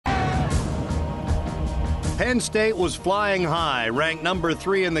Penn State was flying high, ranked number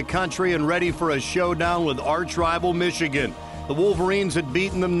 3 in the country and ready for a showdown with arch rival Michigan. The Wolverines had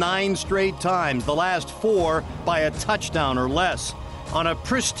beaten them 9 straight times, the last 4 by a touchdown or less. On a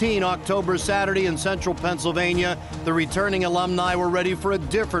pristine October Saturday in central Pennsylvania, the returning alumni were ready for a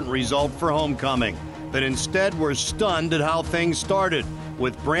different result for homecoming. But instead were stunned at how things started,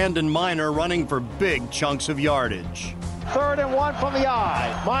 with Brandon Minor running for big chunks of yardage. 3rd and 1 from the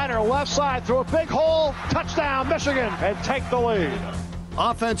eye. Minor left side through a big hole. Touchdown, Michigan, and take the lead.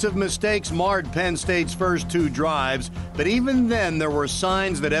 Offensive mistakes marred Penn State's first 2 drives, but even then there were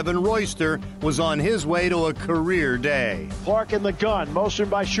signs that Evan Royster was on his way to a career day. Clark in the gun, motioned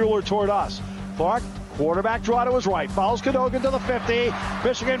by Schuler toward us. Clark, quarterback draw to his right, follows Cadogan to the 50.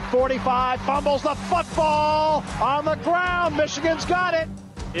 Michigan 45, fumbles the football on the ground. Michigan's got it.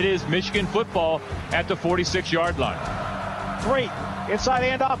 It is Michigan football at the 46-yard line. 3, inside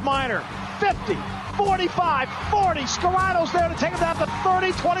handoff Minor, 50, 45, 40. Scarano's there to take him down to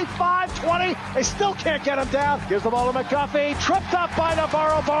 30, 25, 20. They still can't get him down. Gives the ball to McGuffey. Tripped up by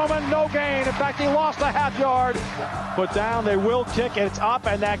Navarro Bowman. No gain. In fact, he lost a half yard. Put down. They will kick, and it's up.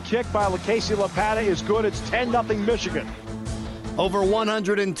 And that kick by Casey Lapata is good. It's 10-0 Michigan. Over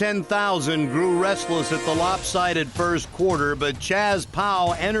 110,000 grew restless at the lopsided first quarter, but Chaz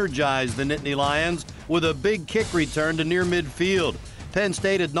Powell energized the Nittany Lions with a big kick return to near midfield. Penn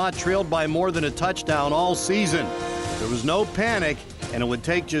State had not trailed by more than a touchdown all season. There was no panic, and it would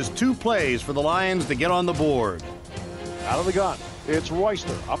take just 2 plays for the Lions to get on the board. Out of the gun, it's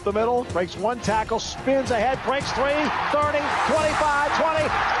Royster. Up the middle, breaks 1 tackle, spins ahead, breaks 3, 30, 25, 20.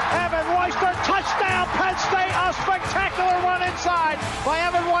 Evan Royster, touchdown, Penn State. A spectacular run inside by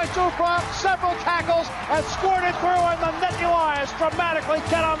Evan Royster, who brought several tackles and scored it through, and the Nittany Lions dramatically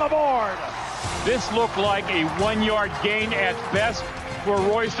get on the board. This looked like a 1-yard gain at best for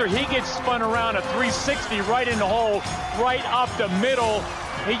Royster. He gets spun around a 360 right in the hole, right up the middle.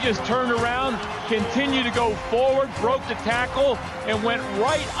 He just turned around, continued to go forward, broke the tackle, and went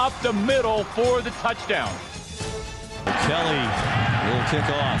right up the middle for the touchdown. Kelly will kick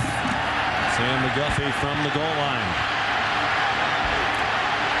off. Sam McGuffey from the goal line.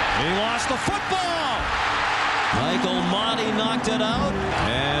 He lost the football. Michael Motti knocked it out,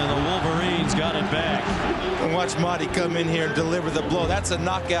 and the Wolverines got it back. And watch Motti come in here and deliver the blow. That's a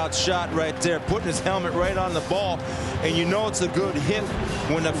knockout shot right there, putting his helmet right on the ball, and you know it's a good hit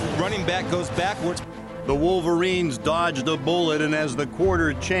when the running back goes backwards. The Wolverines dodged a bullet, and as the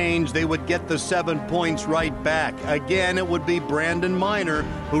quarter changed, they would get the 7 points right back. Again, it would be Brandon Minor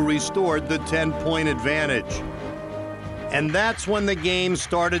who restored the 10-point advantage. And that's when the game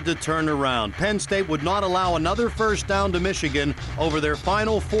started to turn around. Penn State would not allow another first down to Michigan over their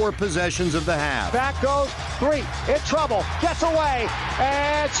final 4 possessions of the half. Back goes 3, in trouble, gets away,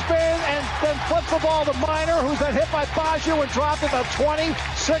 and spins, and then flips the ball to Minor, who's then hit by Baju and dropped at the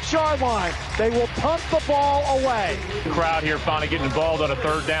 26-yard line. They will punt the ball away. The crowd here finally getting involved on a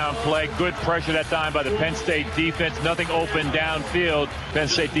 3rd down play. Good pressure that time by the Penn State defense. Nothing open downfield. Penn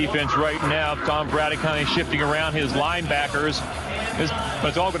State defense right now, Tom Brady kind of shifting around his linebackers. But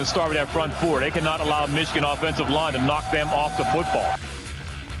it's all going to start with that front 4. They cannot allow Michigan offensive line to knock them off the football.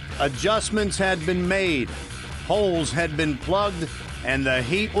 Adjustments had been made, holes had been plugged, and the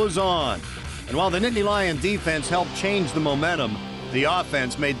heat was on. And while the Nittany Lion defense helped change the momentum, the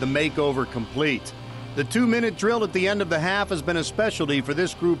offense made the makeover complete. The 2-minute drill at the end of the half has been a specialty for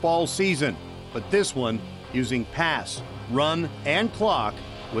this group all season, but this one, using pass, run, and clock,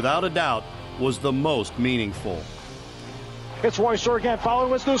 without a doubt, was the most meaningful. It's Royster again,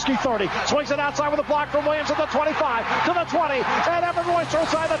 following Wisniewski, 30. Swings it outside with a block from Williams at the 25, to the 20, and Evan Royster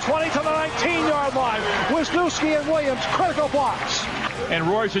inside the 20 to the 19-yard line. Wisniewski and Williams, critical blocks. And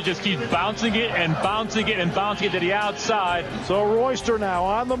Royster just keeps bouncing it and bouncing it and bouncing it to the outside. So Royster now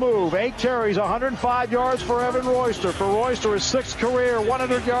on the move. 8 carries, 105 yards for Evan Royster. For Royster, his 6th career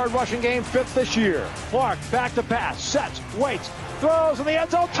 100-yard rushing game, 5th this year. Clark back to pass, sets, waits, throws in the end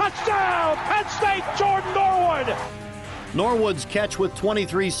zone, touchdown! Penn State, Jordan Norwood! Norwood's catch with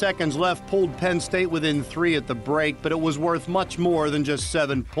 23 seconds left pulled Penn State within 3 at the break, but it was worth much more than just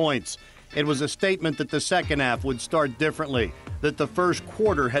 7 points. It was a statement that the second half would start differently, that the first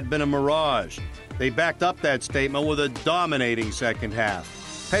quarter had been a mirage. They backed up that statement with a dominating second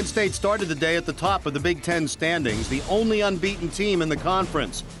half. Penn State started the day at the top of the Big Ten standings, the only unbeaten team in the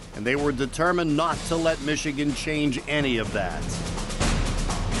conference, and they were determined not to let Michigan change any of that.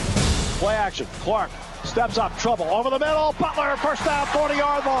 Play action, Clark. Steps up, trouble, over the middle, Butler, first down,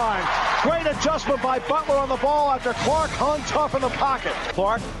 40-yard line. Great adjustment by Butler on the ball after Clark hung tough in the pocket.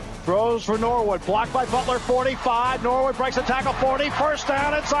 Clark Throws for Norwood. Blocked by Butler, 45. Norwood breaks a tackle, 40. First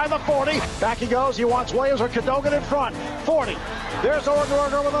down inside the 40. Back he goes. He wants Williams or Cadogan in front. 40. There's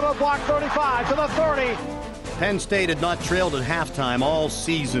Orger with another block, 35 to the 30. Penn State had not trailed at halftime all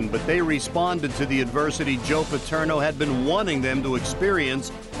season, but they responded to the adversity Joe Paterno had been wanting them to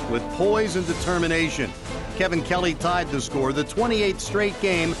experience with poise and determination. Kevin Kelly tied the score, the 28th straight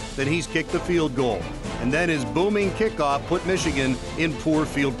game that he's kicked the field goal. And then his booming kickoff put Michigan in poor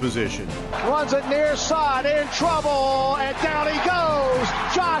field position. Runs it near side, in trouble, and down he goes.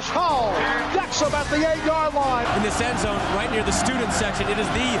 Josh Hull decks him at the 8-yard line. In this end zone, right near the student section, it is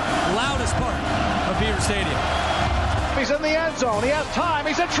the loudest part of Beaver Stadium. He's in the end zone. He has time.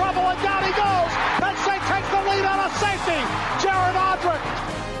 He's in trouble, and down he goes. Penn State takes the lead on a safety. Jared Odrick.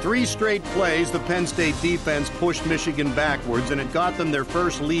 3 straight plays, the Penn State defense pushed Michigan backwards, and it got them their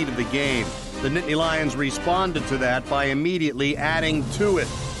first lead of the game. The Nittany Lions responded to that by immediately adding to it.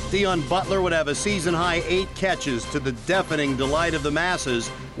 Dion Butler would have a season-high 8 catches to the deafening delight of the masses,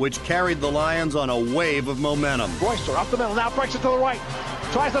 which carried the Lions on a wave of momentum. Royster up the middle, now breaks it to the right.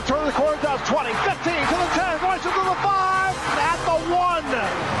 Tries to turn the corner, does 20, 15, to the 10, Royster to the 5, at the 1.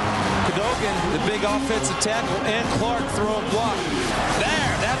 Cadogan, the big offensive tackle, and Clark throw a block.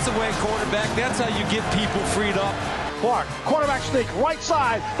 There, that's the way quarterback. That's how you get people freed up. Clark, quarterback sneak, right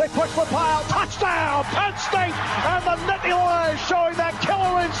side. They push for Pyle. Touchdown, Penn State, and the Nittany Lions showing that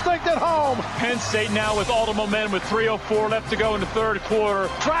killer instinct at home. Penn State now with all the momentum with 3:04 left to go in the third quarter.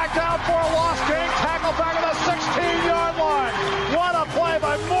 Dragged down for a loss, King. Tackle back at the 16-yard line. What a play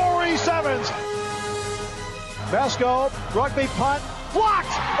by Maurice Evans. Vesco, rugby punt. Blocked!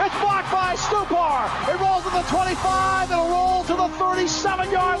 It's blocked by Stupar. It rolls to the 25. It'll roll to the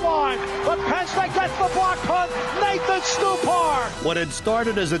 37-yard line. But Penn State gets the block punt. Nathan Stupar. What had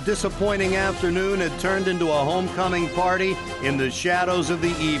started as a disappointing afternoon had turned into a homecoming party in the shadows of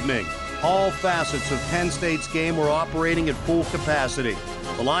the evening. All facets of Penn State's game were operating at full capacity.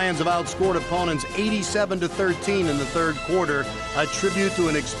 The Lions have outscored opponents 87-13 in the third quarter, a tribute to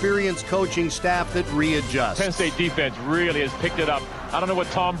an experienced coaching staff that readjusts. Penn State defense really has picked it up. I don't know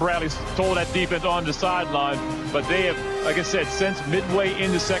what Tom Bradley told that defense on the sideline, but they have, like I said, since midway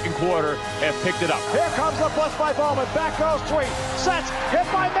in the second quarter, have picked it up. Here comes the blitz by Bowman. Back goes 3. Sets. Hit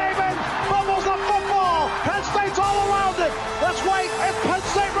by Maven. Fumbles the football. Penn State's all around it. Let's wait, and Penn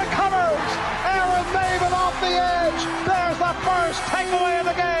State recovers. Aaron Maven off the edge. There's the first takeaway of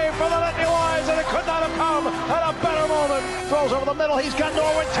the game for the Nittany Lions, and it could not have come at a better moment. Throws over the middle. He's got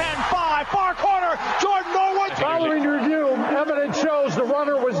Norwood 10, 5, far corner. Jordan Norwood. Following review, evidence shows the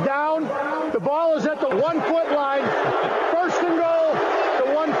runner was down. The ball is at the 1-foot line. First and goal,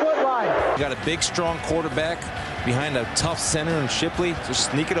 the 1-foot line. You got a big, strong quarterback behind a tough center in Shipley.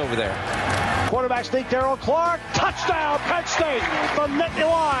 Just sneak it over there. Quarterback sneak, Darrell Clark. Touchdown, Penn State. The Nittany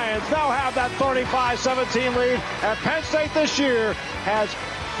Lions now have that 35-17 lead. And Penn State this year has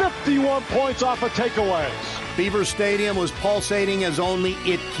 51 points off of takeaways. Beaver Stadium was pulsating as only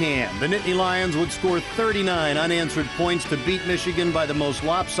it can. The Nittany Lions would score 39 unanswered points to beat Michigan by the most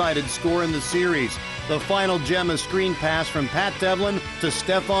lopsided score in the series. The final gem, a screen pass from Pat Devlin to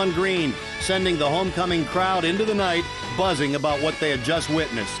Stephon Green, sending the homecoming crowd into the night buzzing about what they had just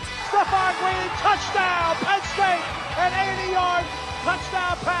witnessed. Stephon Green, touchdown, Penn State, an 80-yard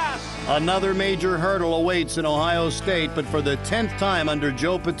touchdown pass. Another major hurdle awaits in Ohio State, but for the 10th time under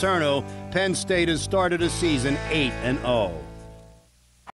Joe Paterno, Penn State has started a season 8-0.